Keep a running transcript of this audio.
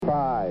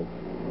5,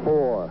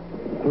 4,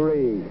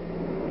 3,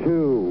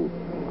 2,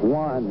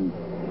 1,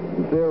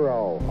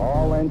 0.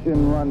 All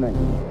engine running.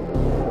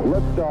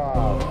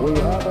 Liftoff. We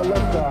have a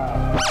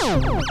liftoff.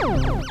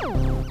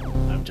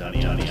 I'm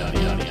Johnny.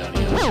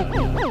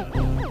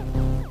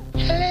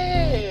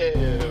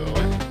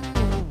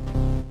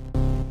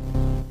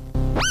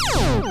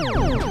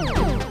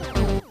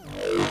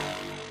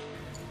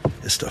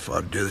 This stuff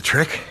ought to do the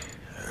trick.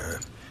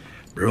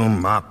 Broom,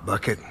 mop,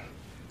 bucket,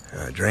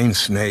 drain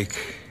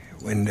snake,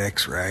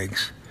 Windex,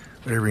 rags,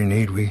 whatever you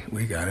need,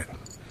 we got it.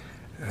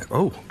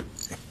 Oh,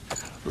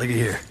 look at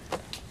here.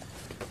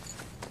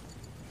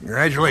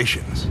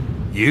 Congratulations.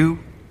 You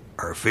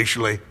are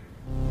officially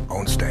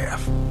on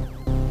staff.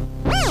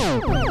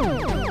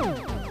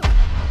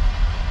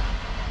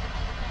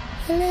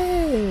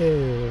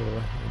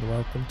 Hello, and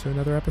welcome to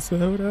another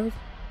episode of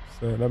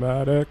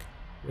Cinematic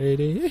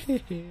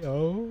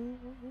Radio.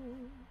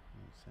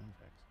 Sound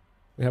effects.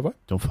 We have what?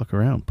 Don't fuck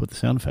around. Put the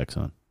sound effects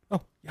on.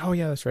 Oh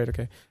yeah, that's right.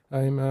 Okay,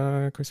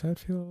 I'm Chris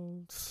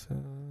Hadfield.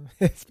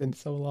 It's been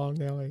so long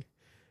now.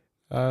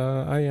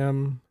 I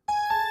am.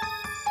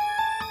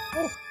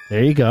 Oh,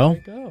 There you go. there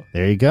you go.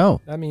 There you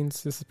go. That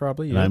means this is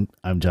probably you. And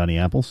I'm Johnny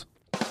Apples.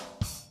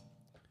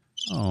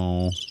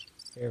 Oh,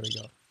 There we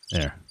go.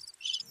 there.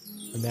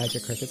 The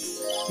magic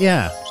crickets.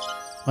 Yeah,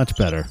 much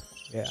better.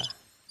 Yeah.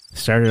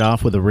 Started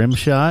off with a rim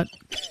shot,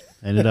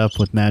 ended up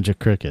with magic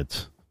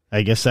crickets.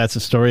 I guess that's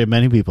the story of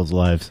many people's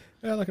lives,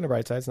 Yeah, look on the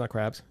bright side. It's not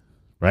crabs.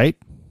 right?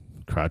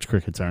 Crotch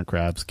crickets aren't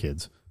crabs,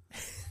 kids.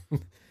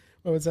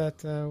 What was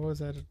that? What was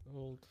that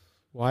old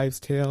wives'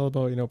 tale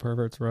about?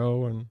 Perverts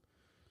row and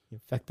the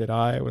infected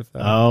eye with.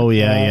 Oh,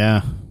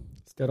 yeah.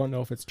 Still don't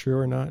know if it's true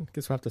or not.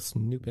 Guess we'll have to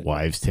snoop it.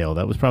 Wives' tale.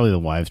 That was probably the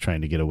wives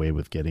trying to get away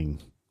with getting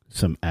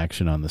some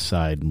action on the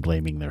side and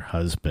blaming their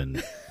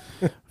husband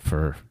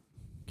for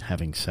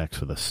having sex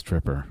with a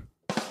stripper.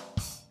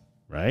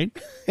 Right?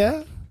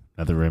 Yeah.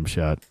 Another rim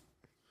shot.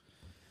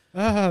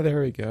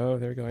 There we go.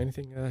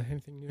 Anything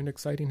new and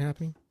exciting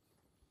happening?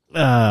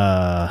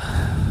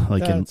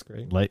 That's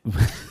great. Like,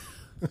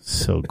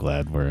 so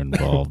glad we're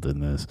involved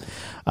in this.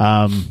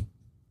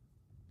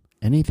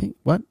 Anything?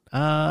 What?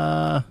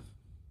 No,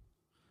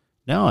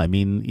 I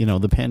mean,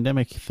 the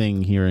pandemic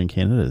thing here in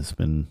Canada has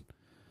been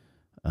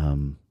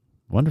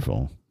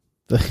wonderful.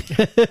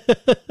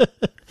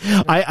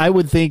 I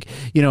would think,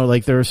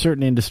 like there are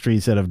certain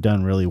industries that have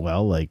done really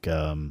well, like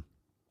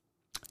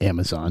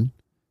Amazon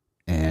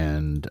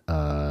and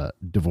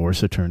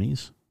divorce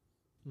attorneys.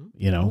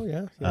 Oh,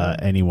 yeah.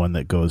 Anyone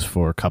that goes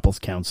for couples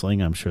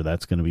counseling, I'm sure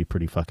that's going to be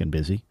pretty fucking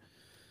busy.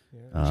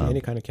 Yeah.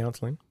 Any kind of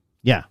counseling.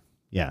 Yeah.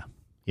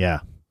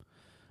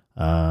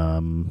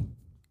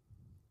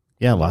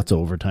 Lots of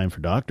overtime for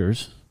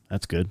doctors.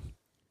 That's good.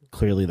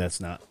 Clearly, that's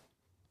not.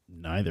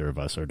 Neither of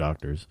us are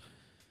doctors,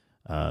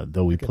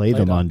 though we play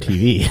them on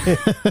TV.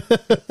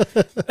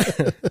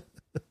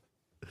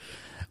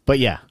 But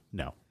yeah,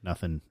 no,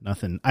 nothing.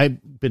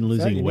 I've been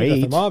losing weight.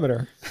 Need a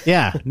thermometer.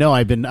 Yeah, no,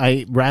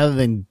 rather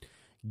than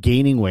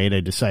gaining weight, I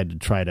decided to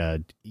try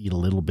to eat a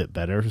little bit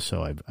better.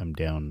 So I'm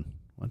down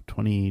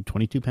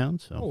 22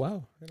 pounds. So. Oh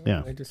wow!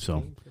 Yeah, I just so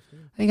gained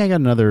 15. I think I got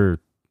another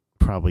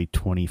probably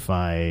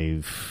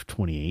 25,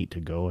 28 to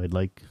go. I'd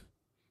like,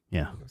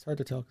 yeah. It's hard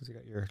to tell because you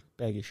got your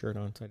baggy shirt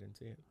on, so I didn't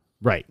see it.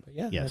 Right. But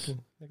yeah, Yes.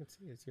 I can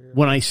see it's your.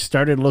 When I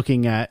started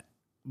looking at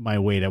my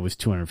weight, I was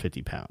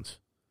 250 pounds.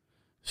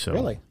 So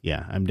Really?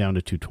 Yeah, I'm down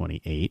to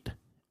 228,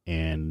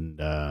 and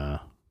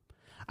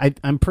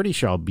I'm pretty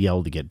sure I'll be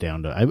able to get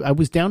down to. I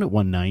was down at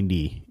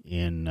 190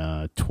 in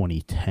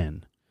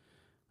 2010.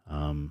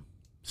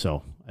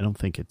 So I don't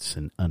think it's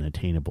an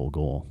unattainable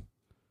goal.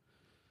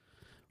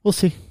 We'll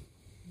see.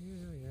 Yeah.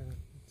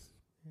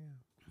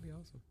 It'd be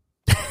awesome.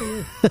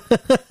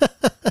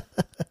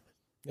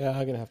 Yeah,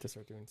 I'm gonna have to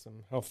start doing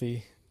some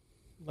healthy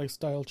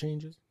lifestyle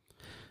changes.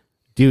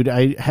 Dude,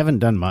 I haven't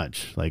done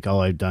much. Like,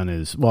 all I've done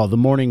is, the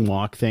morning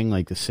walk thing,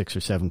 like the 6 or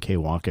 7K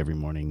walk every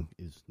morning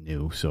is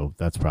new, so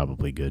that's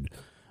probably good.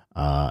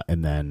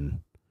 And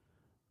then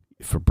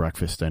for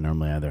breakfast, I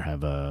normally either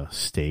have a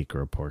steak or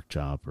a pork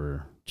chop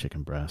or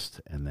chicken breast,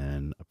 and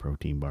then a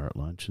protein bar at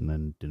lunch, and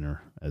then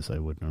dinner as I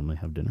would normally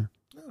have dinner.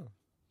 Oh.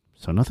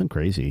 So nothing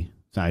crazy.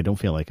 I don't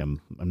feel like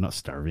I'm not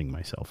starving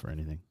myself or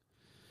anything.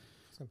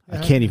 I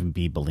Yeah. can't even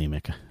be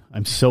bulimic.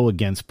 I'm so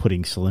against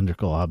putting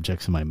cylindrical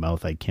objects in my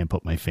mouth, I can't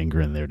put my finger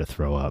in there to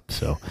throw up.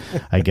 So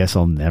I guess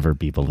I'll never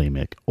be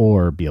bulimic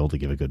or be able to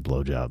give a good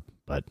blowjob.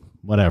 But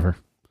whatever.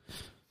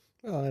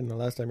 Well, I don't know.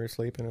 Last time you were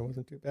sleeping, it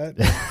wasn't too bad.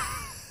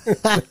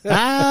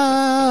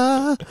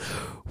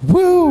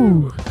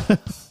 Woo!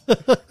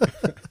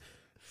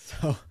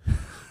 So,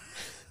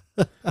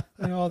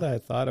 all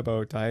that thought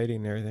about dieting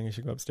and everything, I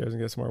should go upstairs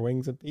and get some more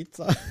wings and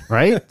pizza.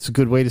 Right? It's a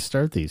good way to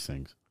start these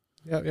things.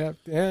 Yeah.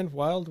 And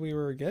while we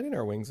were getting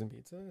our wings and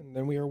pizza, and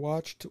then we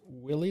watched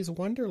Willy's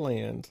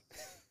Wonderland.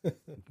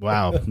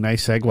 Wow,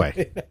 nice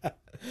segue.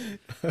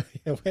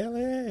 Yeah, well,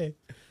 hey.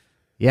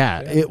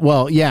 Yeah,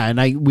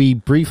 and we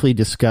briefly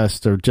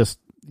discussed or just,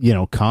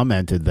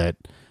 commented that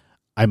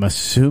I'm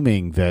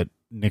assuming that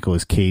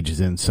Nicolas Cage is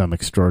in some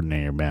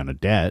extraordinary amount of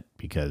debt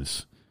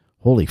because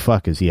holy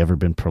fuck, has he ever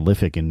been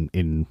prolific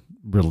in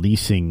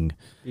releasing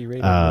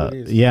B-rated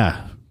movies.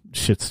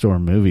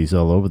 shitstorm movies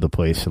all over the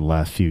place in the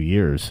last few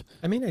years.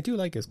 I mean, I do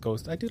like his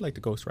Ghost. I do like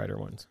the Ghost Rider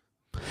ones.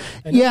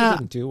 I know they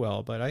didn't do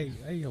well, but I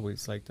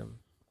always liked them.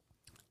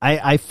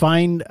 I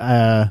find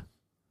I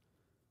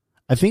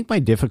think my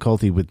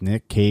difficulty with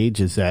Nick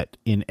Cage is that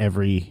in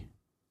every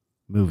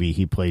movie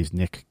he plays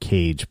Nick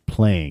Cage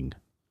playing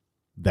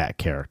that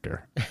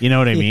character. You know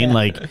what I mean?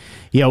 Like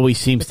he always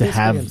seems to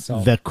have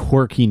the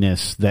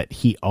quirkiness that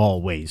he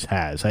always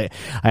has. I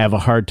have a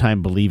hard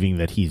time believing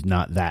that he's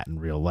not that in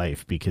real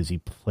life because he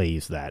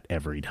plays that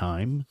every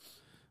time.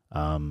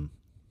 I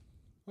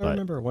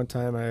remember one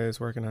time I was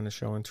working on a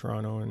show in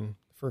Toronto, and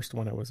the first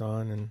one I was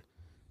on, and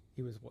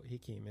he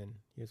came in.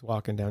 He was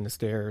walking down the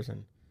stairs,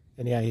 and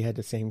yeah, he had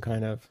the same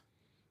kind of.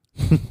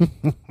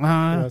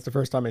 It's the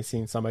first time I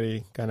seen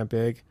somebody kind of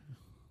big,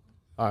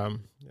 and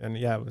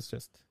yeah, it was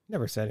just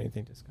never said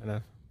anything. Just kind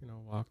of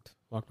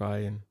walked by,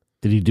 and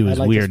did he do his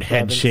weird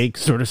head shake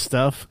sort of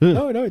stuff?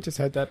 No, it just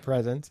had that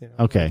presence.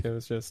 Okay, like it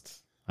was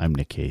just. I'm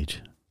Nick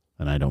Cage,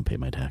 and I don't pay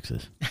my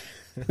taxes.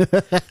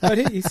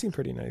 But he seemed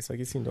pretty nice. Like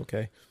he seemed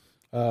okay.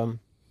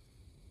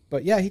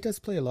 But yeah, he does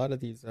play a lot of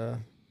these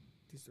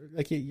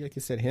like you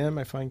said, him.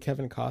 I find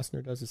Kevin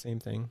Costner does the same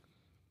thing.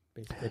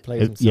 Basically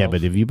plays himself. Yeah,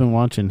 but have you been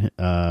watching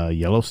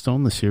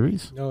Yellowstone, the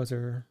series? No, is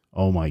there?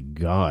 Oh my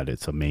God,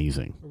 it's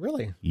amazing.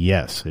 Really?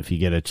 Yes, if you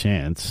get a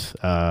chance.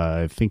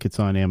 I think it's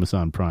on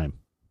Amazon Prime.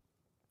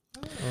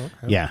 Oh,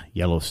 okay. Yeah,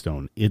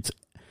 Yellowstone. It's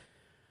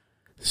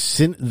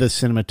the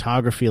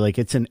cinematography, like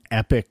it's an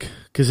epic,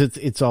 because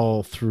it's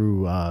all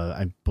through,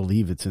 I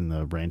believe it's in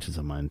the ranches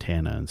of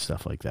Montana and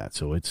stuff like that.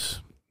 So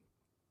it's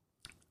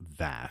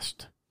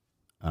vast.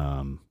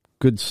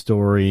 Good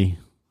story.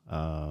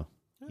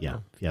 Yeah,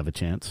 if you have a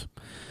chance.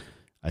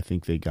 I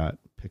think they got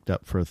picked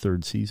up for a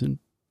third season.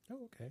 Oh,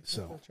 okay.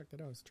 So I'll check that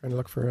out. I was trying to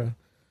look for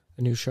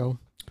a new show.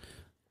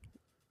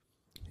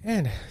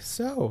 And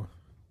so,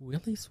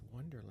 Willy's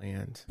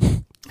Wonderland.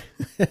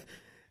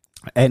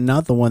 And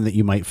not the one that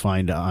you might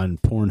find on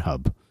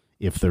Pornhub,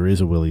 if there is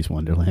a Willy's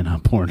Wonderland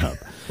on Pornhub.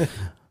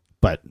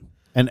 But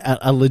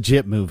a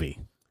legit movie.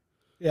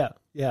 Yeah.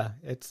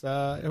 It's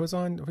it was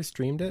on. We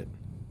streamed it.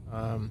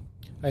 I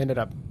ended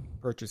up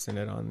purchasing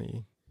it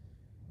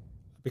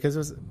because it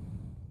was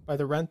by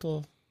the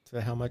rental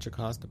to how much it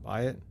cost to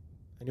buy it.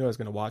 I knew I was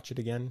going to watch it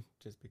again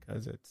just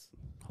because it's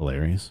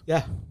hilarious.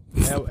 Yeah.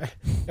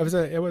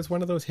 It was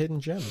one of those hidden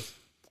gems.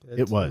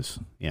 It was.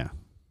 Yeah.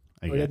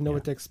 I didn't know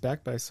what to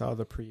expect, but I saw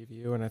the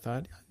preview and I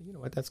thought, you know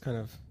what, that's kind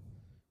of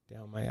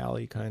down my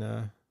alley kind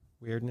of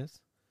weirdness.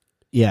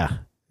 Yeah.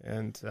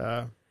 And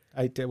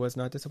I was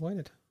not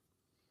disappointed.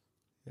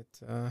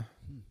 I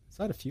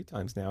saw it a few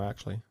times now,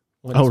 actually.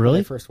 When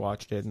I first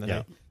watched it, and then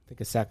I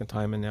think a second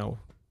time, and now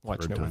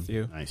watching it with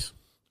you. Nice.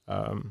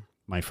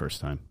 My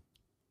first time.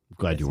 I'm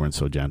glad you weren't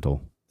so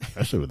gentle,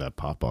 especially with that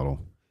pop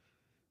bottle.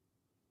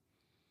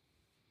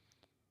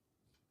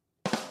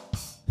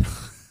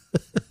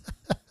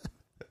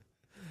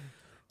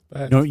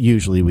 But,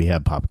 usually we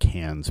have pop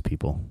cans,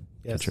 people.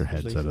 Yes, get your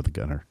heads out of the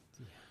gutter.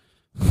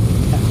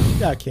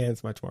 Yeah,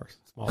 can's much more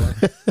smaller.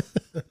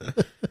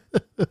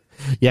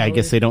 Yeah, I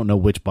guess they don't know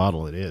which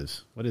bottle it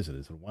is. What is it?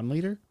 Is it 1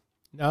 liter?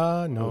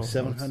 No.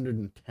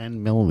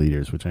 710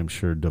 milliliters, which I'm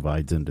sure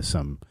divides into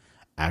some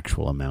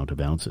actual amount of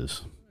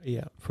ounces.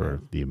 Yeah.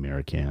 For the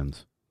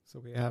Americans. So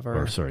we have the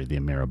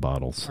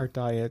Ameribottles. Our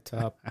diet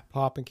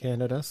pop in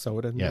Canada,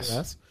 soda in the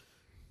US.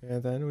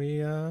 And then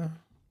we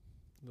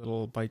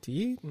little bite to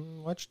eat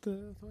and watch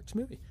the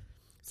movie.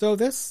 So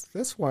this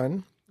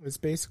one is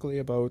basically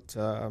about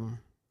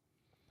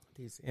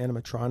these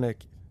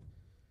animatronic.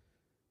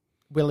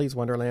 Willy's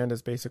Wonderland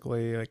is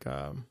basically like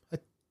a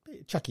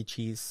Chuck E.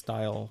 Cheese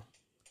style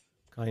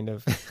kind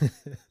of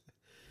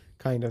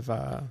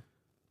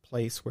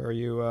place where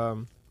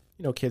you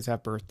kids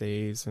have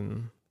birthdays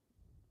and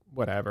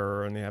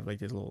whatever, and they have like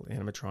these little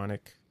animatronic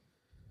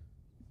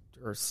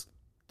or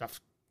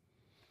stuff.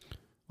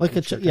 Like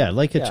a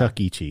Chuck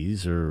E.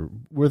 Cheese, or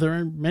were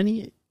there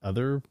many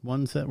other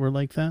ones that were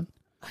like that?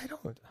 I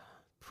don't.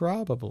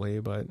 Probably,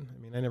 but I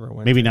mean, I never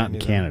went. Maybe not in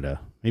Canada.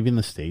 Maybe in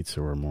the States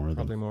there were more of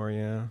them. Probably more,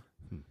 yeah.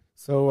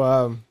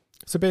 So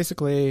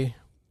basically,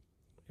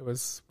 it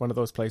was one of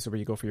those places where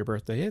you go for your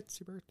birthday.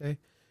 It's your birthday,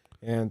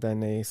 and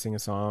then they sing a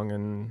song,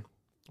 and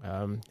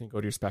you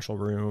go to your special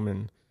room,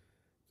 and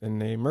then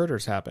the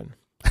murders happen.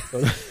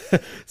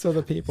 So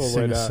the people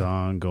sing would a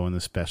song, go in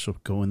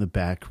the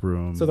back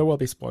room. So there will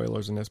be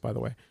spoilers in this, by the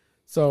way.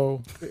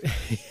 So,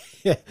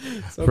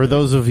 for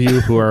those of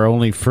you who are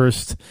only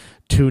first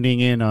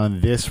tuning in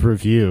on this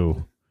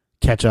review,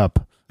 catch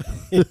up.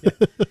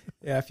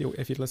 Yeah, if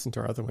you listen to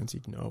our other ones,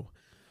 you'd know.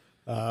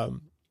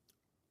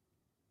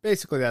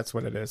 Basically, that's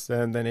what it is.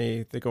 And then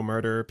they go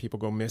murder, people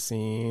go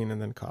missing,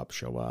 and then cops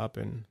show up,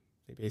 and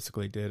they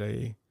basically did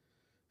a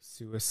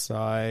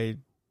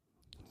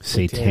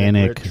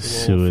satanic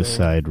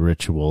suicide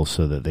ritual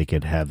so that they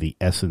could have the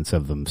essence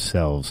of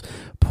themselves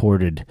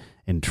ported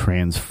and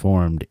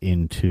transformed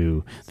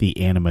into the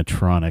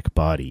animatronic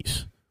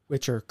bodies.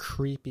 Which are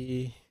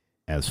creepy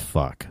as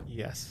fuck.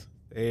 Yes.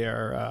 They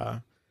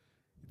are...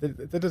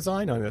 The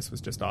design on this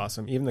was just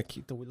awesome. Even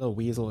the little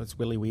weasel, it's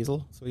Willy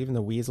Weasel. So even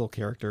the weasel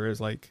character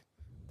is like,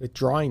 the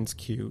drawing's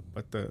cute,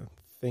 but the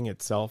thing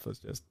itself is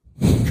just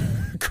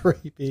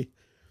creepy.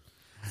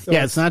 So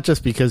yeah, it's not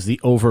just because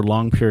the over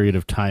long period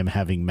of time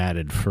having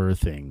matted fur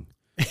thing,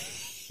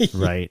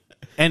 right?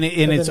 And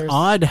it's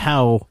odd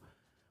how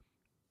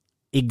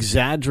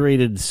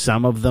exaggerated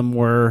some of them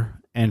were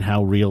and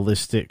how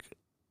realistic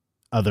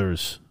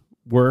others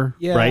were,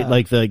 right?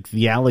 Like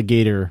the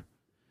alligator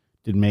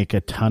didn't make a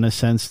ton of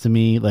sense to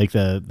me, like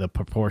the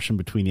proportion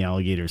between the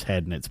alligator's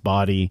head and its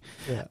body,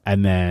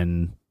 and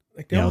then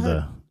like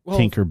the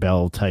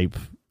Tinkerbell type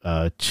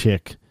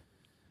chick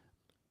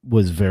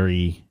was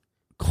very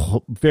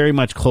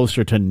much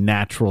closer to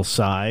natural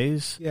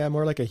size. Yeah,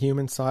 more like a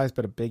human size,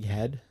 but a big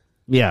head.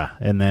 Yeah,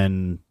 and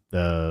then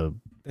the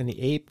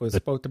ape was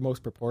about the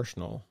most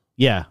proportional.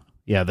 Yeah,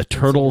 the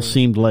turtle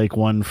seemed like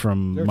one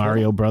from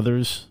Mario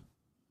Brothers.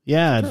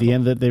 Yeah, at the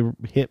end that they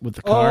hit with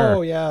the car.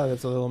 Oh yeah,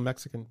 that's a little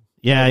Mexican.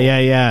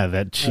 Yeah.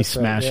 That she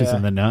smashes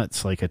in the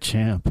nuts like a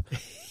champ.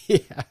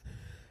 Yeah.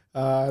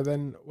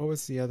 Then what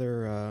was the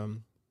other?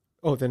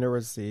 Then there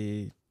was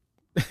the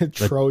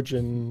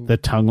Trojan. The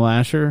tongue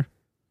lasher.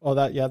 Oh,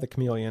 the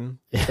chameleon.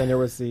 Then there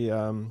was the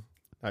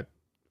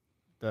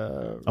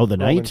the Roman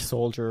knight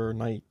soldier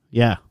knight.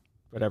 Yeah,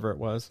 whatever it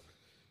was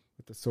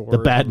with the sword. The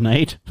bad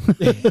knight.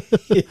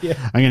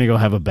 Yeah. I'm gonna go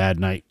have a bad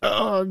night.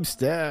 Oh, I'm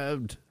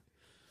stabbed.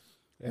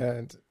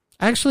 And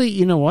actually,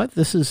 you know what?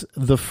 This is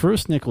the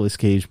first Nicolas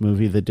Cage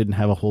movie that didn't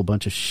have a whole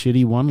bunch of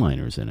shitty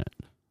one-liners in it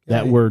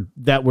that were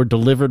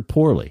delivered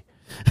poorly.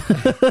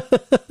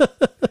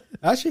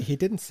 Actually, he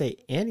didn't say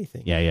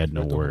anything. Yeah, he had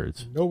no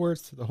words. No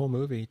words to the whole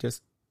movie,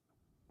 just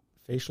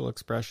facial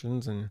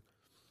expressions. And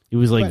he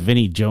was like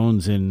Vinnie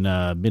Jones in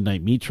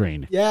Midnight Meat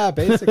Train. Yeah,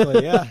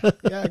 basically. Yeah,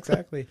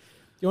 exactly.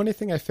 The only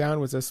thing I found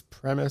was this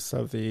premise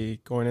of the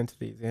going into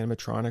these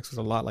animatronics was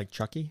a lot like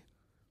Chucky.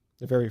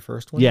 The very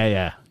first one.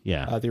 Yeah.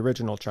 The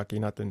original Chucky,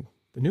 not the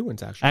new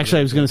ones, actually. Actually,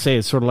 I was going to say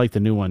it's sort of like the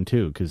new one,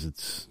 too, because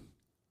it's...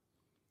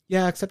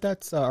 Yeah, except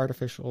that's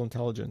artificial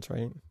intelligence,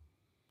 right?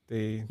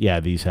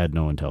 These had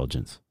no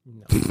intelligence.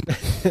 No.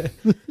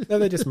 No,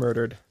 they just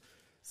murdered.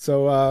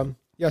 So,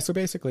 so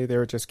basically they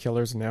were just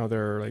killers, and now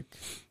they're like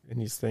in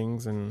these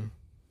things and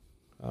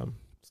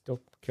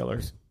still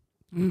killers.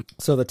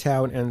 So the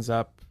town ends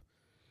up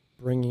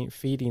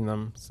feeding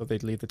them, so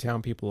they'd leave the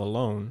town people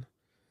alone.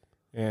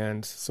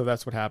 And so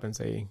that's what happens.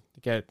 They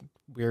get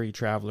weary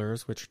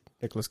travelers, which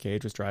Nicolas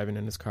Cage was driving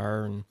in his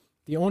car. And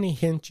the only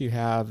hint you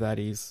have that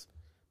he's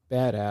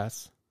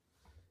badass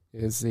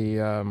is the... you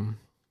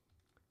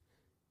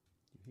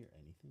hear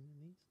anything in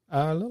these?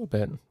 A little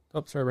bit.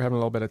 Oh, sorry, we're having a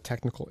little bit of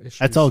technical issues.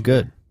 That's all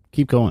good.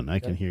 Keep going. I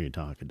can hear you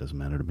talk. It doesn't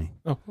matter to me.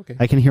 Oh, okay.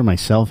 I can hear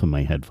myself in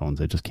my headphones.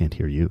 I just can't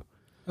hear you.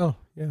 Oh,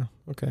 yeah.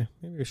 Okay.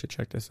 Maybe we should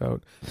check this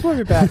out. We'll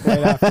be back right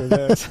after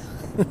this.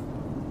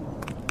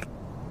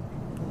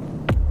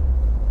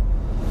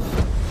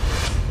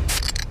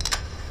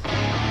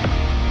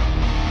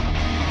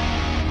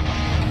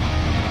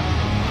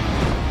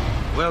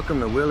 Welcome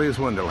to Willy's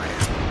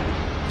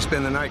Wonderland.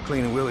 Spend the night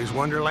cleaning Willy's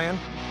Wonderland,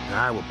 and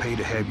I will pay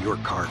to have your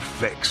car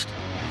fixed.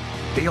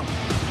 Deal?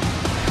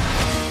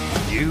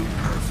 You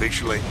are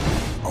officially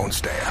on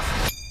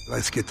staff.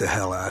 Let's get the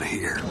hell out of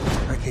here.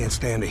 I can't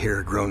stand to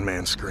hear a grown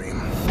man scream.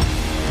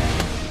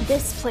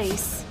 This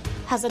place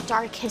has a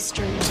dark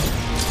history.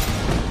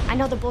 I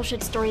know the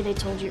bullshit story they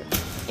told you.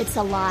 It's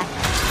a lie.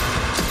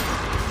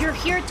 You're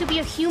here to be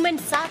a human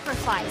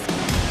sacrifice.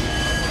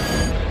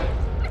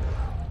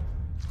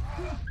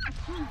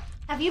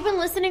 Have you been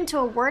listening to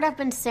a word I've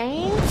been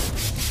saying?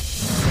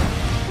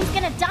 He's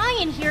gonna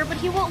die in here, but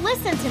he won't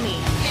listen to me.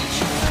 It's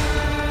your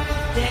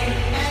birthday,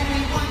 and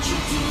we want you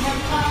to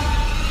have fun.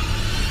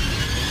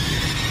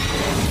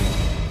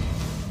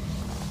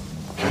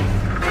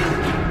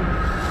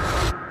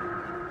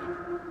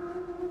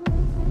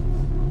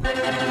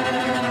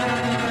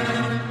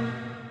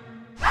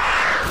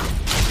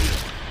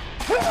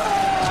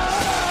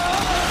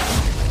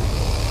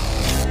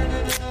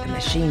 The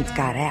machines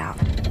got out.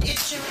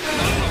 It's your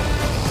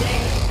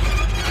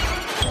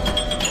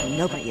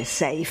Nobody is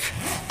safe.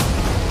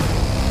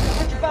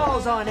 Put your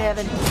balls on,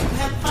 Evan.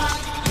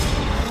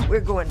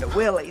 We're going to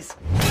Willy's.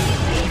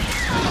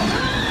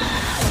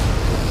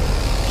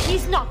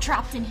 He's not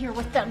trapped in here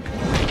with them.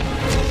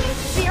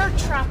 They're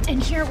trapped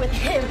in here with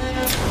him.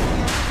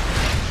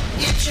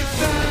 It's your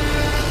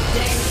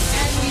birthday,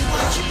 and we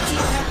want you to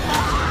have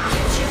fun.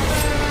 It's your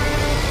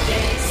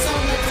birthday, so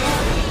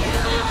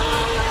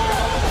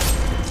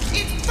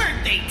It's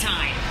birthday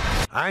time.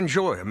 I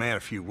enjoy a man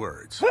of few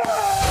words.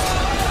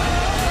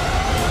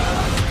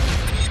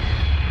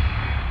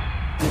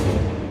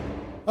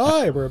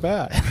 Hi, we're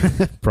back.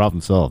 Problem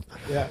solved.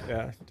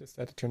 Yeah. Just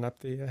had to turn up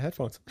the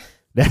headphones.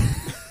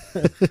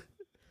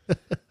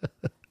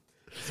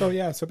 So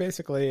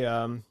basically,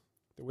 the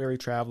weary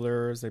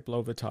travelers, they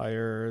blow the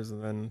tires,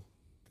 and then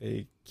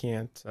they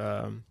can't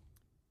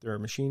their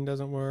machine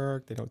doesn't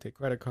work. They don't take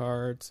credit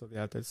cards, so they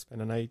have to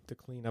spend a night to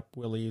clean up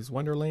Willy's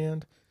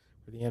Wonderland,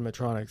 where the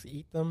animatronics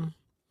eat them,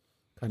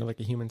 kind of like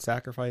a human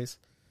sacrifice.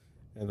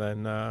 And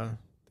then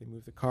they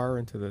move the car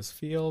into this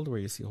field where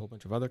you see a whole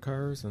bunch of other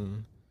cars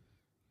and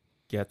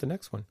get the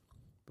next one.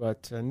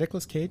 But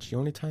Nicolas Cage, the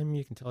only time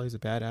you can tell he's a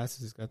badass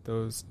is he's got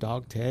those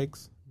dog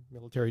tags,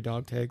 military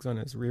dog tags on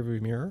his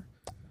rearview mirror.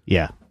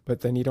 Yeah.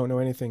 But then you don't know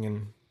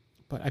anything.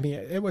 But I mean,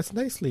 it was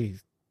nicely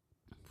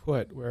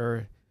put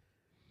where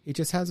he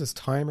just has his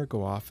timer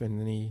go off and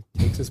then he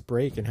takes his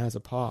break and has a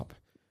pop.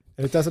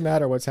 And it doesn't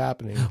matter what's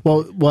happening.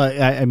 Well,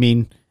 I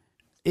mean,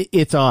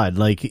 it's odd.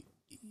 Like,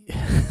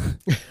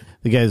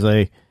 the guy's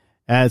like,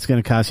 it's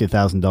going to cost you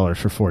 $1,000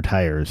 for 4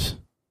 tires.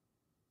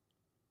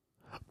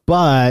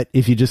 But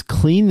if you just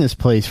clean this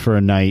place for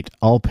a night,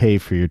 I'll pay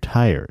for your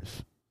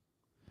tires.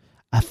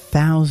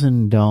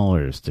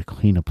 $1,000 to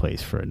clean a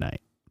place for a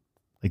night.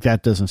 Like,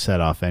 that doesn't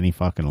set off any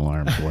fucking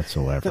alarms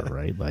whatsoever,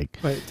 right? Like,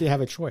 but do you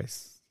have a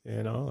choice?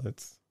 You know,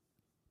 it's.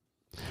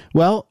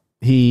 Well,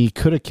 he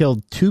could have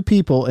killed 2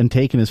 people and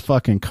taken his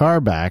fucking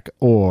car back,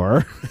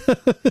 or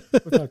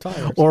without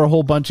tires. Or a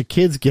whole bunch of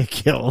kids get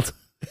killed,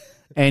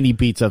 and he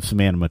beats up some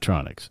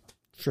animatronics.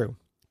 True,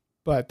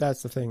 but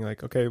that's the thing.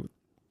 Like, okay,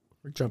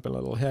 we're jumping a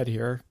little ahead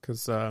here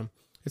because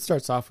it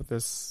starts off with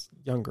this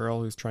young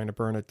girl who's trying to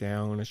burn it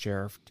down. A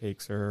sheriff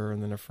takes her,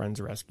 and then her friends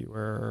rescue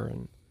her,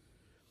 and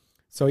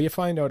so you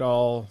find out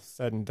all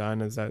said and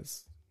done is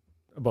that's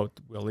about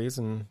the Willys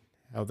and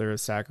how there are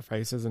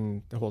sacrifices,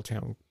 and the whole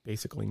town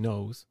basically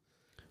knows.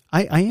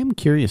 I am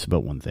curious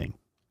about one thing.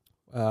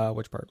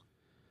 Which part?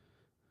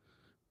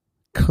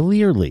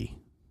 Clearly,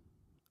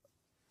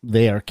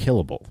 they are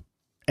killable,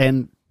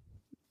 and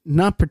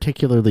not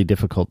particularly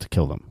difficult to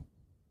kill them.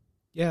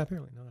 Yeah,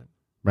 apparently not.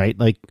 Right?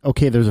 Like,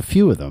 okay, there's a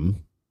few of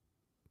them,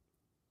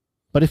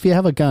 but if you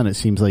have a gun, it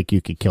seems like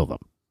you could kill them.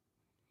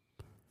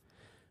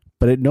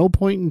 But at no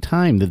point in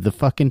time did the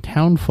fucking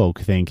town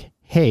folk think,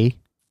 hey,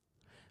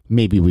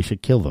 maybe we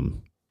should kill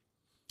them.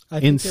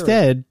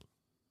 Instead,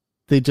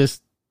 they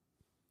just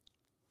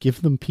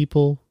give them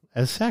people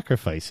as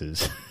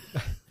sacrifices.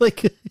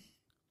 Like,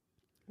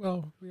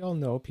 well, we all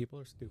know people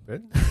are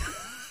stupid.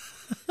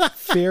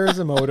 Fear is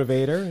a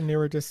motivator, and they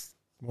were just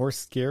more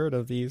scared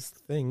of these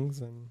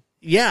things. And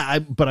yeah,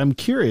 but I'm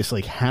curious,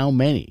 like, how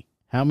many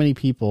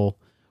people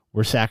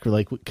were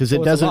sacrificed? Because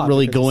it doesn't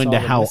really go into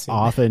how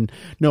often.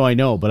 No, I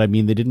know, but I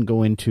mean, they didn't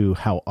go into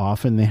how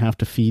often they have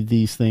to feed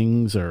these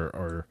things,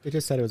 or they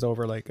just said it was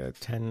over like a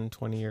 10,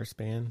 20-year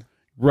span.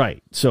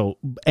 Right. So,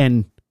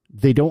 and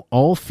they don't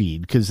all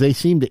feed because they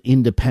seem to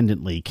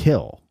independently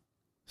kill.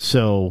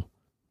 So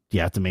you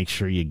have to make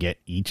sure you get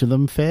each of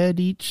them fed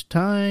each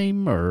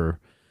time, or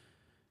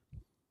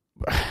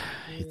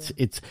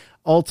it's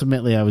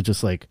ultimately, I was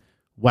just like,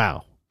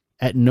 wow.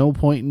 At no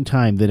point in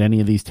time did any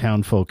of these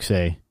town folk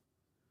say,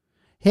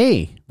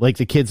 hey, like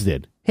the kids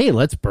did, hey,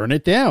 let's burn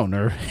it down,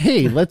 or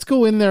hey, let's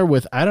go in there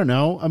with, I don't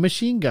know, a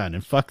machine gun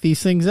and fuck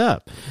these things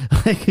up.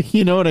 Like,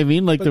 you know what I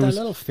mean? Like, but there that was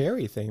little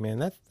fairy thing, man,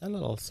 that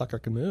little sucker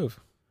can move.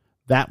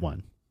 That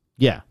one.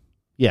 Yeah.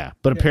 Yeah.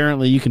 But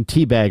apparently you can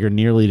teabag her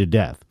nearly to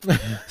death.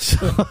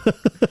 So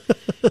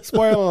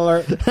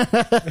spoiler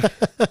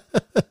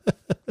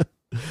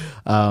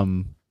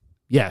alert.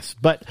 Yes.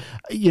 But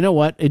you know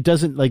what? It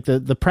doesn't, like,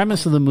 the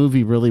premise of the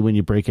movie really, when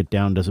you break it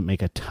down, doesn't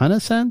make a ton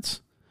of sense,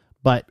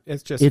 but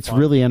it's fun.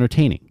 Really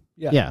entertaining.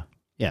 Yeah.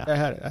 Yeah. I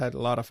had a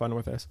lot of fun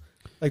with this.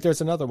 Like,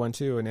 there's another one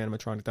too, an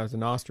animatronic that was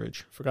an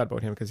ostrich. Forgot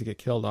about him because he get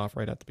killed off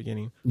right at the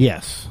beginning.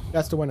 Yes.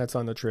 That's the one that's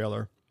on the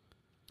trailer.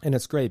 And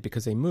it's great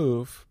because they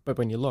move, but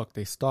when you look,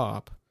 they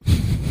stop.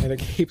 And it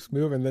keeps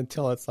moving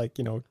until it's like,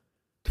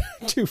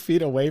 2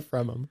 feet away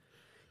from them.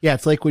 Yeah,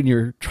 it's like when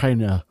you're trying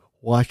to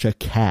watch a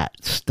cat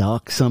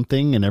stalk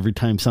something, and every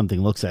time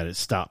something looks at it,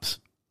 stops.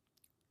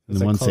 And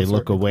then once they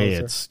look away,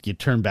 it's you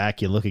turn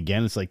back, you look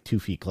again, it's like 2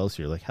 feet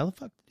closer. You're like, how the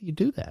fuck do you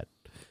do that?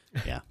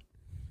 Yeah.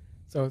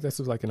 So this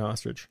was like an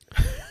ostrich.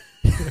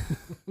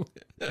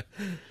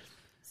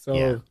 So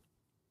yeah.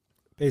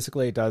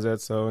 Basically it does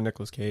it. So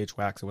Nicolas Cage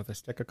whacks it with a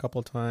stick a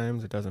couple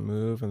times. It doesn't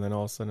move. And then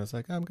all of a sudden it's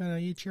like, I'm going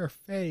to eat your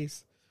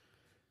face.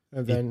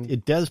 And then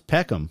it does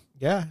peck him.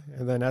 Yeah.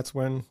 And then that's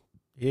when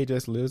he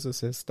just loses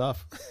his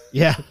stuff.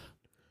 Yeah.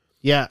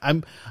 Yeah.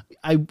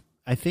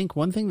 I think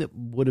one thing that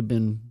would have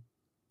been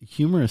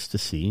humorous to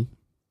see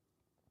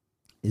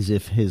is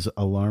if his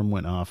alarm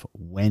went off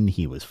when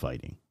he was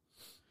fighting,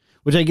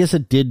 which I guess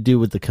it did do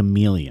with the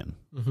chameleon.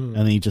 Mm-hmm. And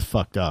then he just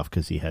fucked off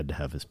because he had to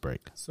have his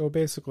break. So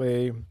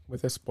basically,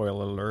 with a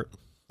spoiler alert,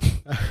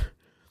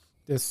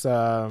 this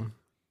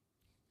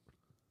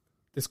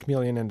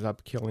chameleon ended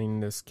up killing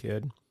this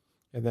kid,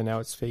 and then now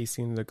it's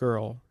facing the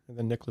girl, and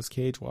then Nicolas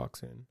Cage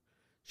walks in.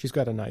 She's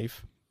got a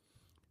knife.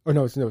 Oh,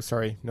 no,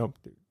 sorry. Nope.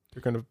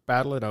 They're going to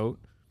battle it out,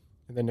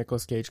 and then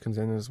Nicolas Cage comes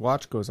in, and his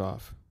watch goes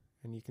off.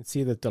 And you can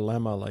see the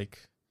dilemma,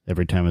 like...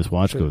 Every time his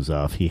watch goes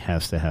off, he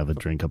has to have a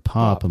drink of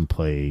pop and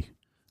play...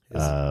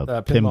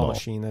 the pinball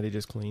machine that he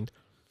just cleaned.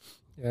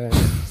 And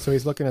so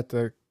he's looking at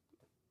the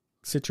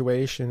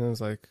situation and is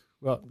like,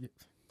 well,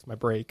 it's my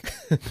break.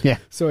 Yeah.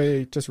 So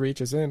he just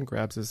reaches in,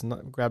 grabs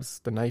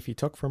the knife he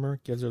took from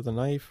her, gives her the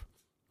knife,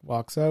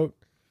 walks out,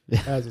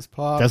 has his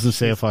pop. Doesn't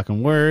say a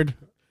fucking word.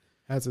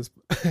 Has his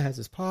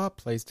pop,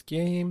 plays the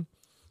game,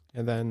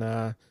 and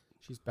then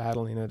she's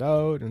battling it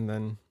out, and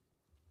then,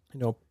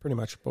 pretty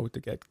much about to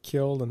get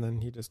killed, and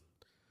then he just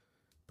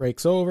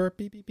breaks over,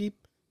 beep, beep,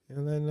 beep,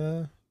 and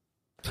then...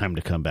 Time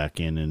to come back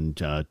in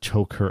and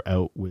choke her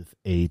out with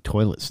a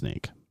toilet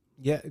snake.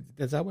 Yeah,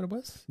 is that what it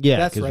was? Yeah.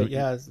 That's right,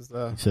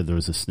 He said there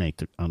was a snake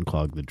to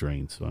unclog the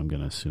drain, so I'm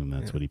going to assume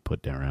that's what he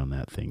put down around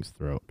that thing's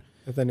throat.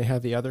 And then they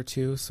had the other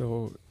two,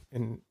 so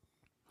in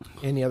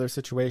any other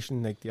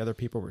situation, like the other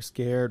people were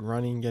scared,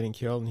 running, getting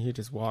killed, and he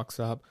just walks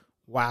up,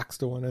 whacks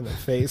the one in the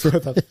face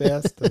with a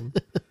fist, and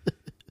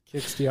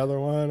kicks the other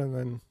one, and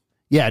then...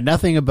 Yeah,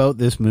 nothing about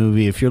this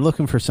movie. If you're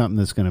looking for something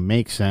that's going to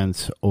make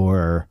sense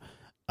or...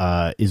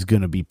 is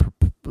going to be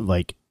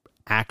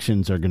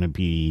actions are going to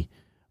be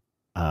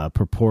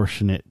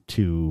proportionate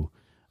to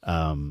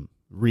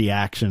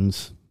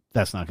reactions.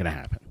 That's not going to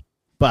happen.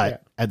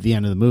 But at the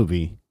end of the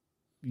movie,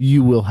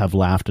 you will have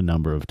laughed a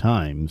number of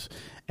times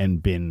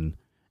and been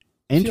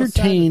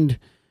entertained.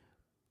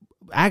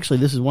 Actually,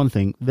 this is one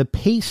thing. The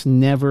pace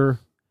never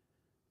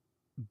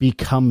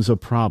becomes a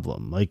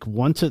problem. Like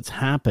once it's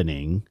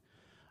happening,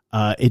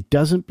 it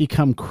doesn't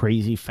become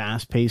crazy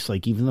fast paced.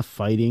 Like even the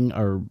fighting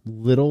are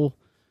little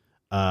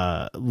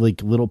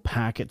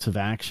packets of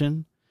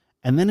action,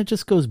 and then it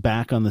just goes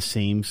back on the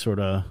same sort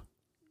of,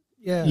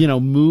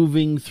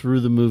 moving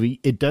through the movie.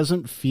 It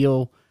doesn't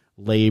feel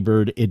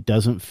labored. It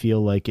doesn't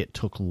feel like it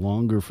took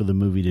longer for the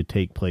movie to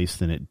take place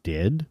than it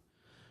did.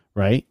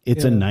 Right.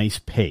 It's a nice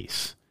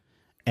pace.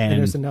 And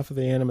there's enough of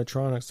the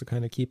animatronics to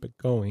kind of keep it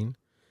going.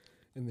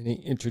 And then he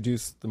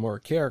introduced the more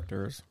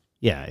characters.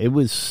 Yeah, it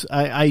was,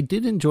 I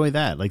did enjoy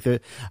that.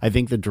 I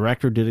think the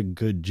director did a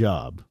good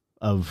job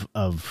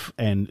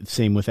and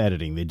same with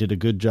editing. They did a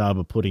good job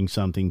of putting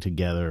something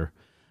together.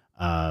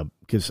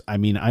 Because I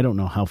don't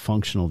know how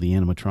functional the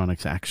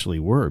animatronics actually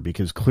were,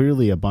 because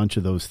clearly a bunch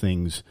of those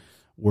things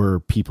were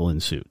people in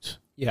suits.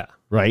 Yeah.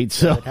 Right.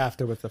 So they'd have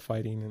to with the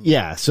fighting.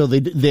 So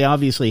they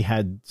obviously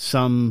had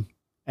some,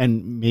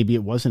 and maybe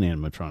it wasn't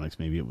animatronics.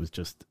 Maybe it was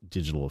just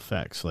digital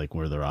effects, like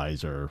where their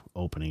eyes are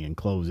opening and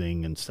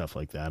closing and stuff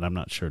like that. I'm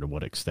not sure to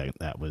what extent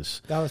that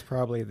was. That was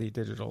probably the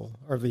digital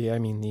or the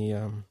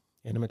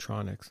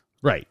animatronics.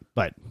 Right,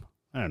 but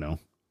I don't know.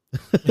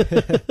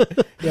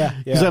 Yeah.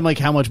 Because I'm like,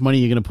 how much money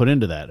are you going to put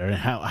into that, or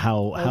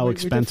how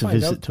expensive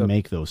is it to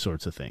make those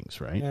sorts of things,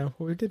 right? Yeah,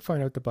 well, we did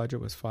find out the budget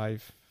was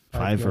five or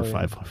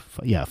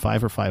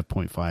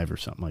 5.5 or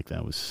something like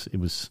that. It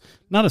was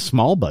not a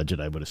small budget,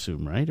 I would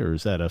assume, right? Or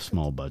is that a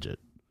small budget?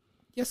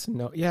 Yes and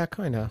no, yeah,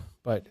 kind of,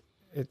 but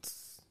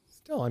it's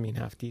still,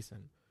 half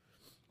decent.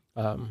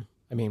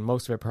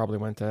 Most of it probably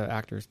went to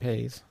actors'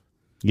 pays.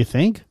 You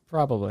think?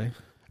 Probably.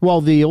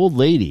 Well, the old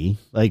lady,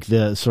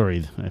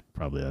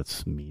 probably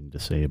that's mean to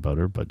say about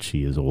her, but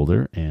she is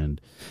older, and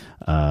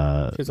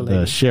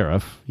the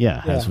sheriff,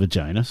 has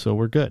vagina, so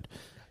we're good.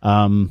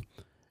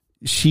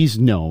 She's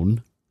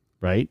known,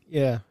 right?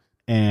 Yeah.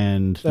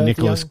 And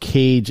Nicolas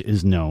Cage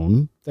is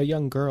known. The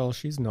young girl,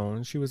 she's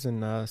known. She was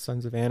in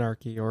Sons of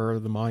Anarchy or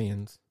The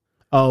Mayans.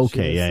 Oh,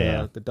 okay,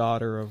 yeah. The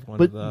daughter of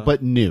one of the...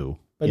 But new.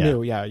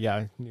 New.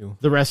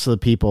 The rest of the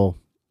people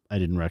I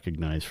didn't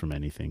recognize from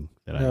anything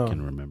that I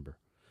can remember.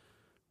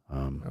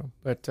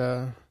 But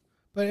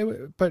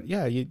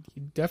you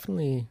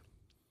definitely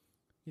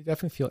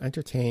feel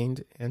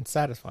entertained and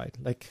satisfied.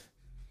 Like,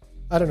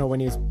 I don't know,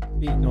 when he's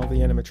beating all the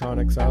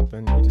animatronics up,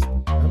 and you just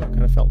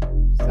kind of felt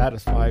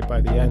satisfied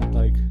by the end.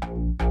 Like,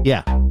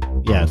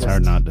 it's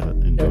hard not to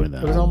enjoy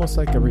that. It was almost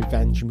like a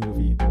revenge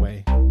movie in a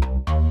way.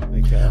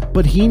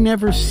 But he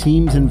never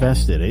seems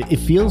invested. It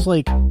feels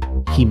like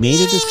he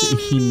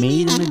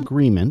made an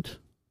agreement.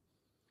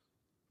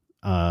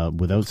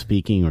 Without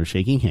speaking or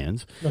shaking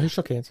hands. No, he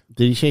shook hands.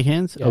 Did he shake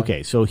hands? Yeah.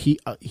 Okay, so he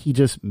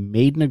just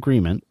made an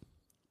agreement.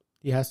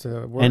 He has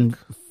to work. And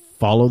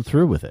followed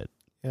through with it.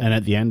 Yeah. And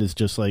at the end, it's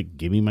just like,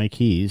 give me my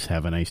keys,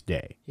 have a nice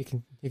day. He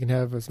can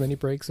have as many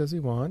breaks as he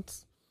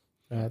wants.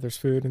 There's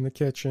food in the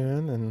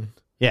kitchen, and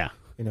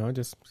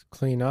just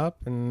clean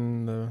up.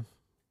 And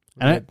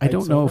I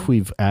don't know if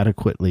we've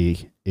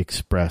adequately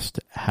expressed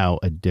how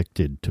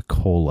addicted to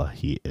cola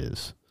he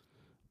is.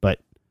 But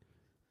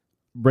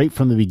right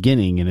from the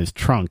beginning, in his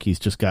trunk, he's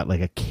just got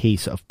like a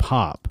case of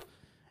pop,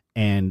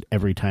 and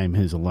every time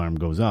his alarm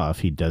goes off,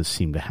 he does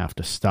seem to have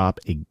to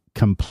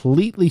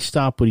completely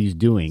stop what he's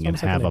doing and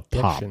have a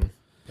pop.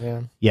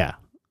 Yeah,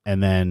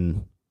 and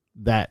then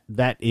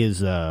that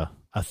is a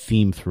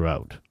theme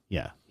throughout.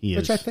 Yeah,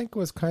 which I think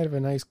was kind of a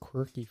nice,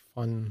 quirky,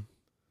 fun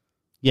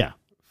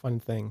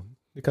thing,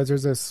 because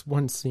there's this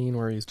one scene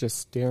where he's just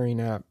staring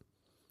at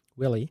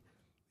Willie,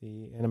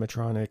 the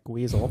animatronic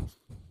weasel.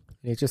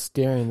 And he's just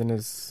staring, and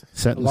his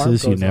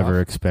sentences you never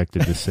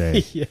expected to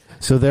say. Yeah.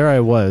 So there I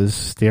was,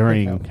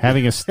 staring,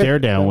 having a stare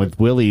down with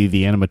Willie,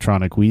 the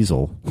animatronic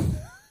weasel.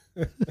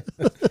 I'm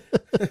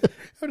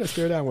going to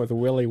stare down with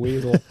Willie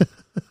Weasel.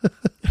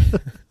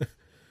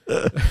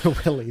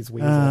 Willie's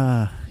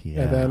Weasel.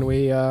 Yeah. And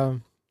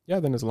then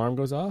then his alarm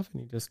goes off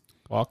and he just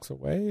walks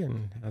away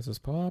and has his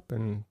pop.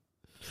 And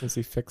since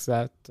he fixed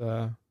that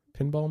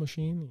pinball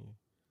machine,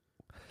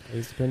 he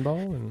plays the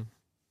pinball and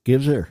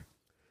gives her.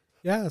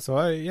 Yeah. So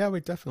we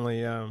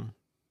definitely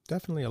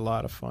a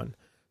lot of fun.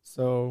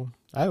 So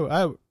I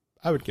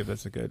would give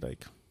this a good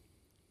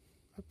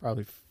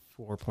probably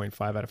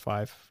 4.5 out of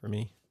 5 for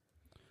me.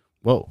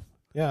 Whoa.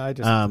 Yeah, I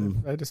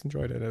just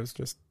enjoyed it. It was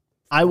just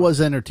I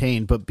was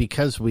entertained, but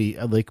because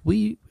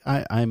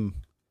I'm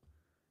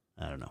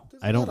I don't know.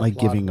 I don't like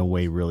giving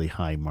away really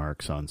high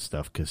marks on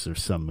stuff because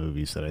there's some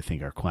movies that I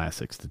think are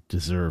classics that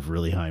deserve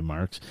really high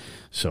marks.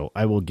 So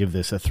I will give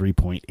this a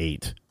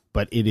 3.8,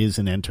 but it is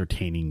an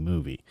entertaining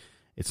movie.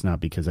 It's not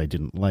because I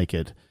didn't like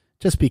it,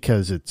 just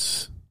because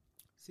it's...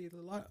 See,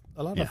 a lot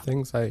of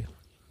things I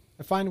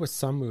find with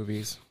some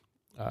movies,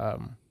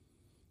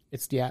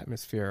 it's the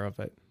atmosphere of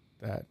it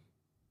that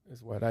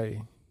is what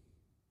I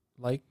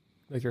like.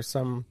 Like there's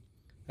some,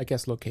 I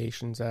guess,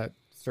 locations that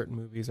certain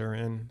movies are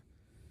in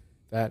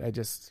that I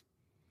just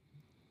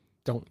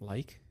don't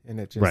like, and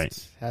it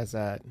just has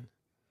that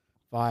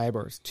vibe,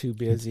 or it's too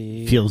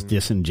busy. Feels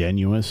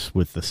disingenuous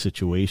with the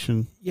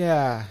situation.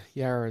 Yeah,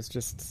 or it's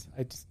just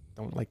I just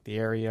don't like the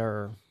area,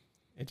 or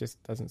it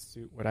just doesn't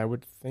suit what I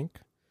would think.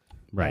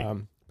 Right.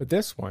 But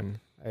this one,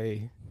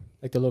 I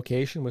like the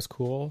location was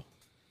cool,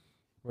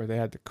 where they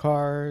had the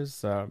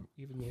cars,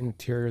 even the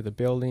interior of the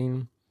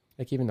building.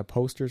 Like even the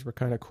posters were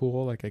kind of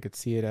cool. Like I could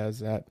see it as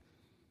that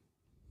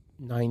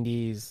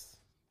 90s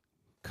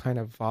kind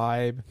of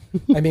vibe.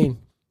 I mean,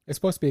 it's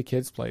supposed to be a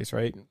kid's place,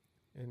 right?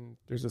 And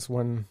there's this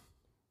one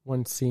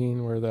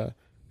scene where the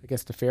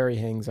ferry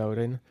hangs out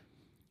in,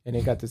 and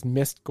they got this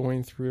mist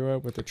going through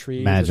it with the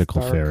trees.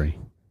 Magical ferry.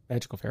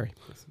 Magical ferry.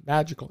 It's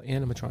magical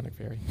animatronic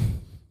ferry.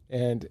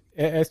 And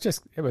it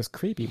was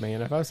creepy,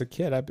 man. If I was a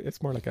kid,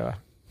 it's more like a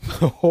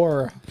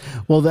horror.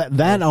 Well,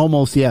 that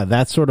almost,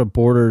 that sort of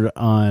bordered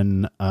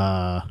on,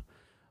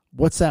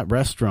 what's that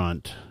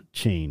restaurant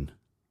chain?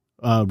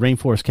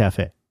 Rainforest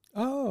Cafe.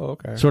 Oh,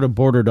 okay. Sort of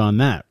bordered on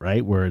that,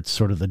 right? Where it's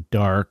sort of the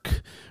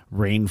dark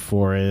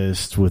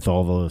rainforest with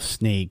all the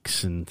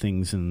snakes and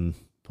things and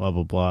blah,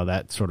 blah, blah.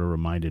 That sort of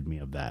reminded me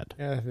of that.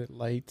 Yeah, the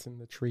lights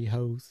and the tree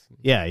house.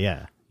 Yeah.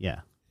 Yeah.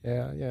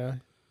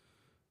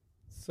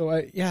 So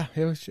it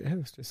was just, it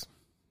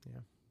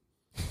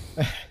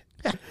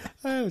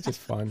was just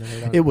fun.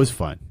 It was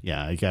fun.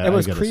 Yeah. It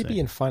was creepy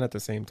and fun at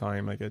the same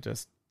time. Like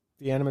the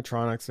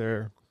animatronics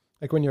are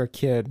like when you're a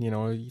kid,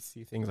 you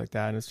see things like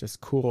that and it's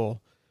just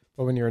cool.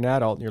 But when you're an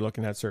adult and you're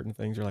looking at certain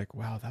things, you're like,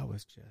 wow, that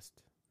was just,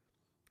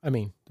 I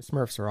mean, the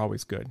Smurfs are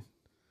always good,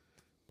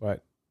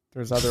 but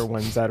there's other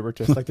ones that were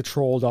just like the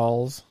troll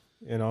dolls,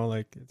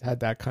 like it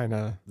had that kind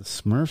of. The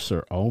Smurfs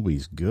are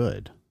always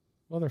good.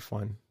 Well, they're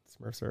fun.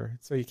 Smurfs are,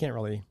 so you can't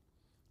really,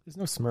 there's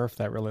no Smurf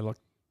that really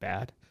looked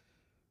bad,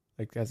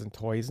 like as in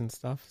toys and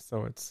stuff.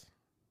 So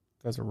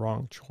that's a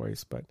wrong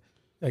choice, but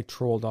like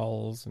troll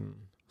dolls and,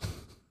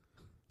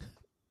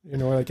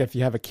 like if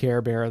you have a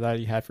Care Bear that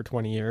you had for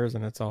 20 years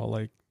and it's all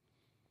like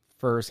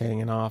furs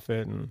hanging off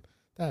it, and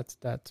that's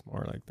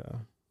more like the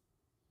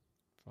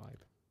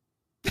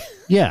vibe.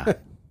 Yeah.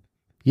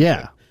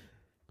 Yeah,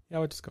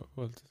 we'll just go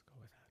with that.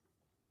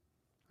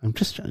 I'm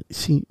just trying to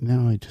see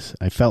now.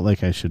 I felt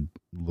like I should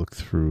look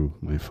through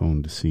my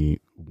phone to see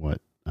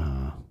what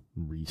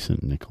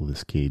recent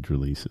Nicolas Cage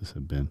releases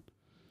have been.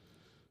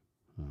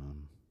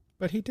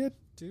 But he did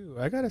do,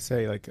 I gotta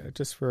say, like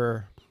just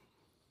for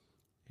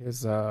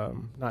his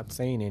not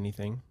saying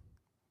anything,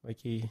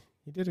 like he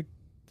did a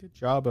good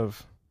job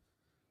of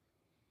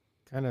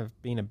kind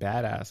of being a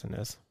badass in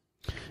this.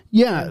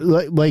 Yeah,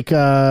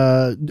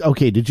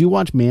 okay, did you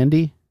watch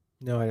Mandy?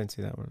 No, I didn't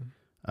see that one.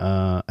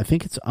 I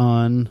think it's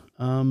on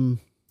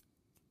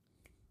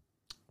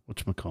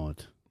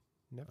whatchamacallit?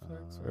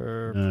 Netflix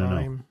or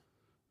Prime?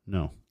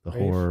 No, the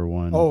Brave? horror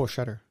one. Oh,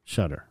 Shudder.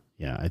 Shudder.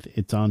 Yeah,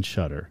 it's on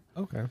Shudder.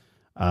 Okay.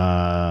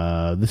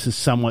 This is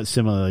somewhat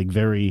similar, like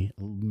very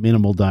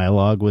minimal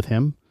dialogue with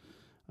him.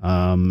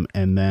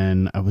 And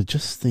then I was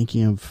just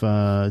thinking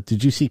of,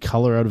 did you see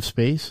Color Out of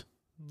Space?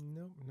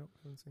 Nope.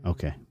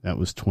 Okay, that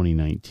was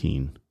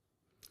 2019.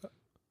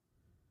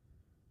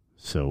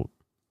 So,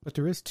 but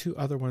there is 2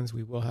 other ones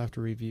we will have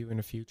to review in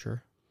the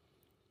future,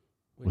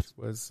 which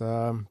was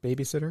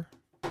Babysitter.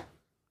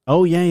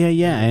 Oh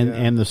yeah,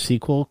 and the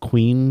sequel,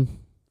 Queen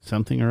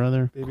something or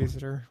other.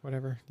 Babysitter,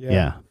 whatever.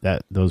 Yeah,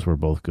 those were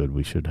both good.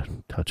 We should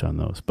touch on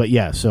those. But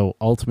yeah, so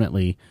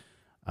ultimately,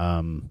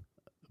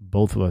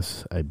 both of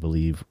us, I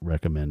believe,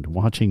 recommend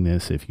watching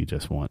this if you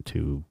just want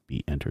to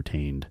be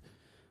entertained.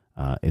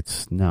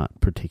 It's not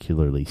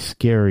particularly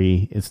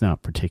scary. It's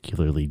not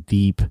particularly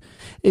deep.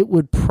 It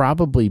would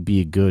probably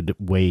be a good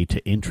way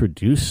to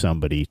introduce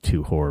somebody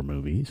to horror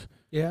movies.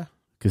 Yeah.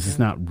 Because it's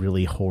not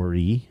really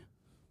horror-y.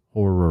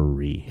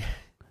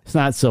 It's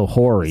not so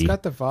horror-y. It's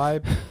got the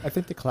vibe. I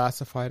think they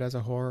classify it as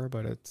a horror,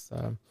 but it's...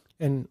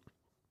 and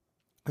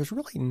there's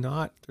really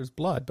not... There's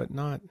blood, but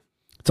not...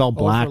 It's all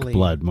black overly-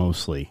 blood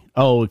mostly.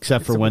 Oh,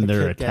 except for when the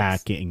they're kid gets-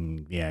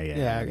 attacking. Yeah,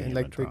 and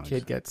like the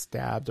kid gets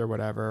stabbed or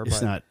whatever. It's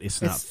but not.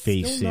 It's not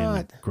face still in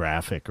not-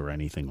 graphic or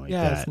anything like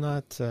yeah, that. it's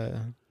not.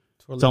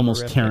 Totally It's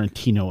almost horrific.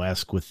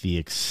 Tarantino-esque with the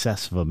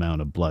excessive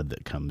amount of blood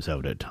that comes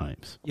out at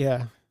times.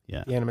 Yeah,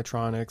 Yeah. the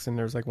animatronics, and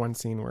there's like one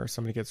scene where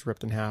somebody gets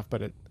ripped in half,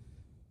 but it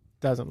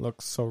doesn't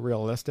look so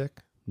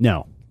realistic.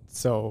 No,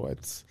 So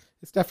it's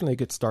definitely a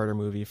good starter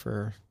movie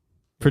for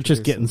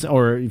just getting, introducing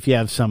or if you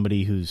have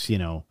somebody who's,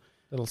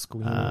 little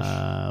squeamish.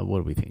 what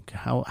do we think?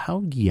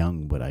 How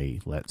young would I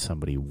let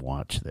somebody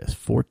watch this?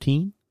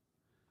 14?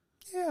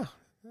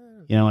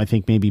 Yeah, I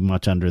think maybe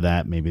much under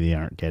that, maybe they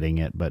aren't getting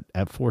it. But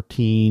at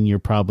 14, you're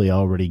probably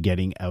already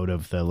getting out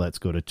of the let's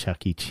go to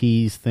Chuck E.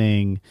 Cheese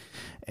thing,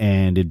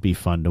 and it'd be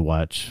fun to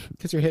watch.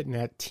 because you're hitting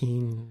that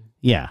teen.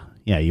 Yeah,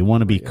 you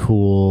want to be Yeah.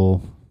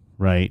 cool,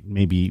 right?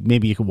 Maybe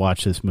you could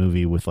watch this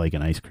movie with like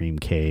an ice cream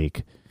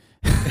cake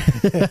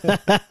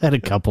and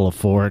a couple of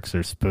forks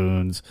or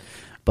spoons.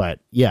 But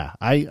yeah,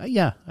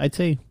 I'd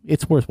say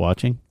it's worth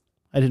watching.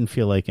 I didn't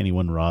feel like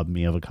anyone robbed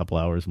me of a couple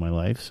hours of my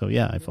life, so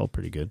yeah, I felt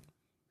pretty good.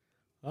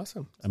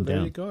 Awesome. So I'm there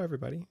down. you go,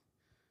 everybody.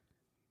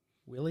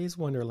 Willy's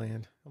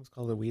Wonderland. I almost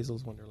called it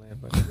Weasel's Wonderland,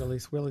 but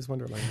Willy's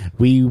Wonderland.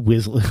 Wee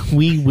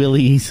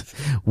Willie's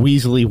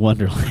Weasley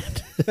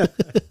Wonderland.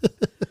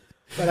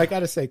 But I got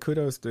to say,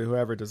 kudos to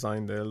whoever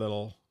designed the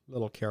little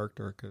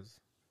character, because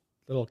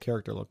little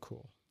character looked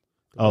cool.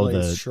 Oh,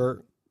 Willy's the-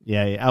 shirt.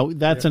 Yeah. Oh,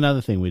 that's Yeah.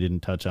 another thing we didn't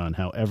touch on.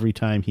 How every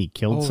time he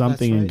killed Oh,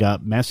 something that's and right.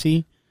 got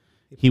messy,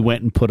 he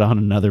went and put on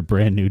another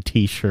brand new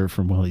T-shirt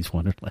from Willy's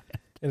Wonderland.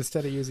 And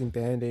instead of using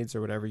Band-Aids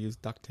or whatever, use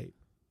duct tape.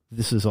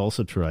 This is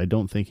also true. I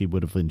don't think he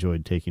would have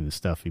enjoyed taking the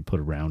stuff he put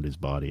around his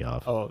body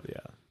off. Oh, yeah.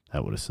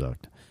 That would have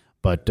sucked.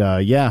 But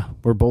yeah,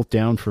 we're both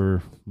down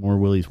for more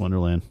Willy's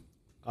Wonderland.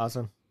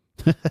 Awesome.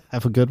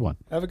 Have a good one.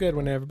 Have a good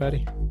one,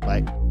 everybody.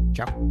 Bye.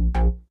 Ciao.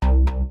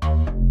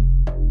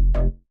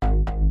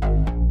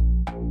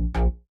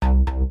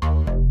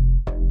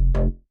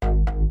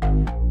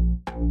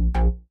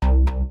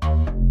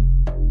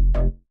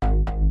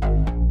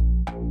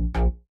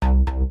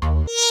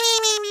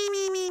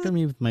 Look at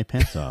me with my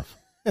pants off.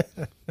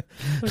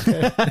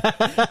 Okay.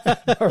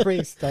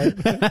 Restart.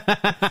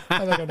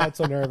 I think I'm not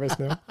so nervous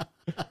now.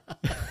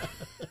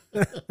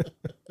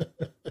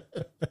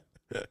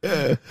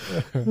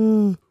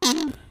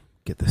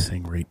 Get this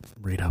thing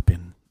right up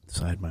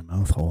inside my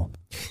mouth hole.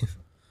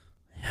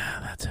 Yeah,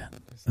 that's it.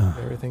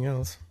 Everything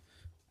else.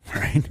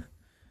 Right?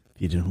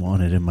 If you didn't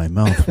want it in my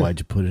mouth, why'd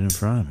you put it in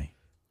front of me?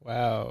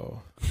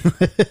 Wow.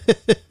 I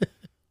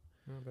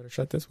better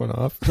shut this one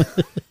off.